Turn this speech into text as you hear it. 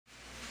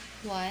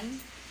1. 1,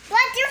 2,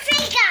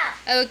 3,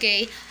 go!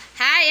 Okay.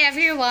 Hi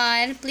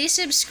everyone. Please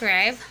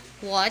subscribe,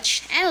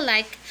 watch, and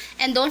like.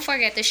 And don't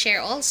forget to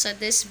share also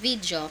this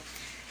video.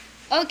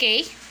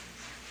 Okay.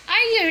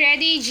 Are you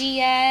ready,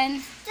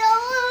 Gian? So,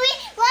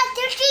 1,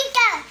 2, 3,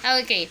 go!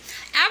 Okay.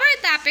 Our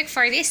topic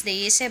for this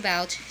day is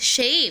about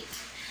shape.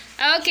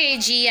 Okay,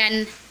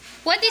 Gian.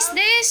 What is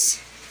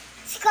this?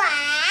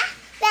 Square,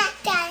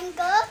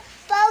 rectangle,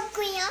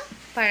 polygon,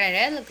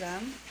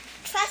 Parallelogram,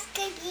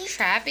 triangle,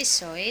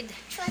 trapezoid,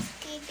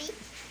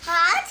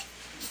 heart,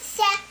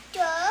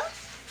 sector,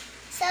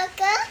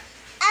 circle,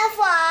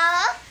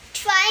 oval,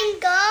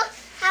 triangle,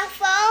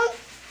 half-round,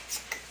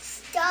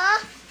 star,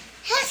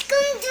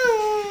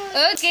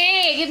 hexagon.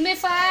 Okay, give me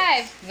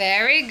 5.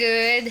 Very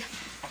good.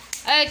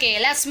 Okay,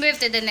 let's move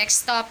to the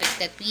next topic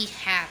that we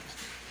have.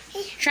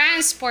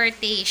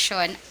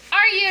 Transportation.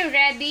 Are you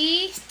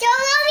ready?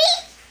 Story.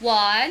 1.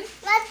 1,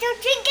 2,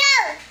 3,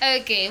 go!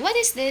 Okay, what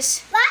is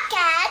this?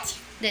 Rocket.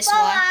 This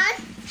Ball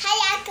one.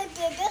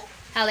 Helicopter.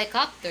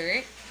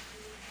 Helicopter.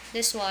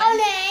 This one.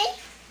 Only.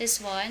 This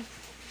one.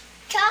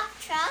 Truck.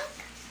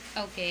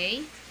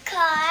 Okay.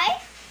 Car.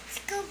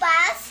 School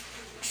bus.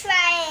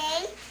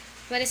 Train.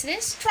 What is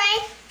this?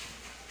 Train.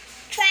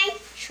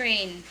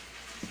 Train.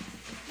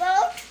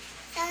 Boat.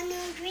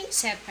 Submarine.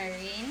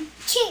 Submarine.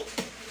 Ship.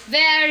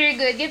 Very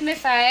good. Give me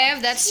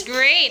 5. That's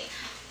great.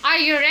 Are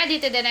you ready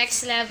to the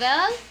next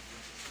level?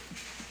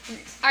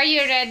 Are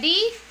you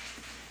ready?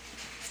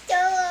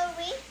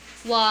 Story.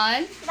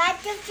 1. 1, 2,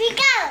 3,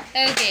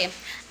 go! Okay.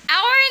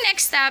 Our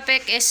next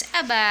topic is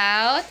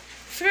about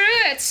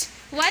fruits.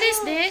 What is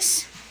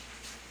this?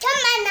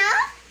 Tomato.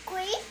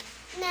 Grape.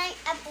 Nine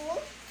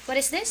apple. What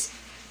is this?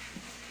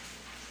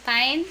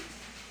 Pine.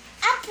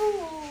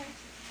 Apple.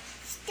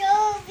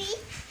 Strawberry.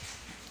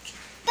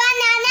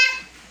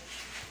 Banana.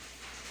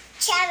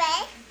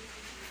 Cherry.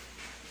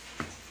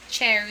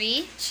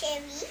 Cherry.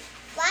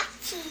 What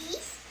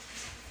cheese?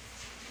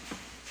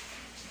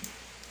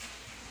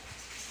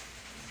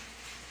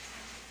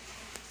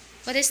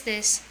 What is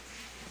this?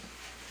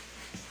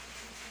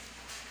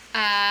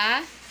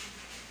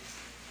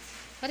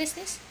 What is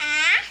this?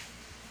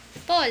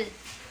 Apple.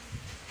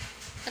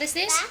 What is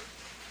this?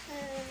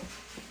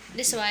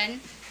 This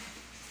one.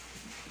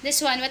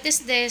 This one. What is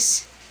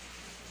this?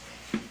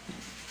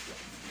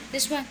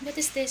 This one. What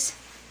is this?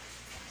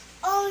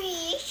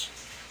 Orange.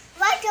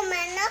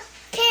 Watermelon.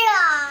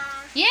 Pear.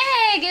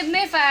 Yay! Give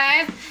me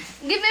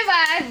 5. Give me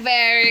 5.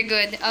 Very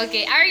good.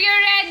 Okay. Are you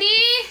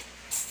ready?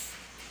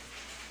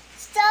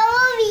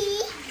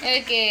 Story.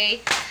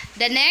 Okay.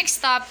 The next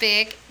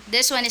topic,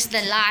 this one is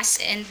the last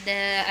and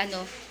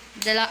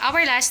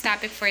our last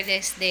topic for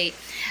this day.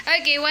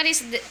 Okay, what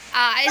is the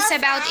it's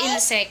about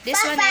insect. This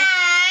one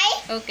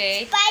Bye-bye.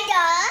 okay.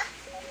 Spider.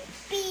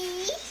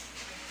 Bee.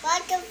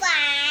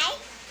 Butterfly.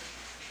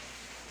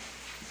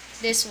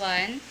 This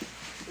one,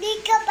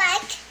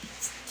 Nickelback.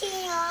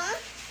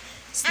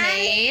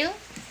 snail.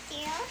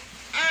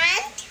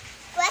 And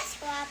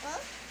grasshopper.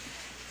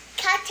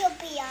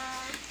 Caterpillar.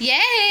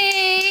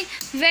 Yay!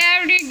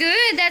 Very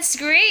good. That's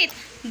great.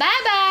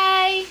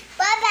 Bye-bye.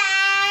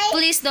 Bye-bye.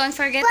 Please don't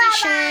forget to Bye-bye.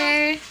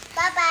 share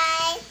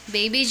Bye-bye.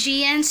 Baby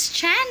Gian's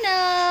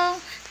channel.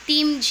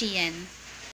 Team Gian.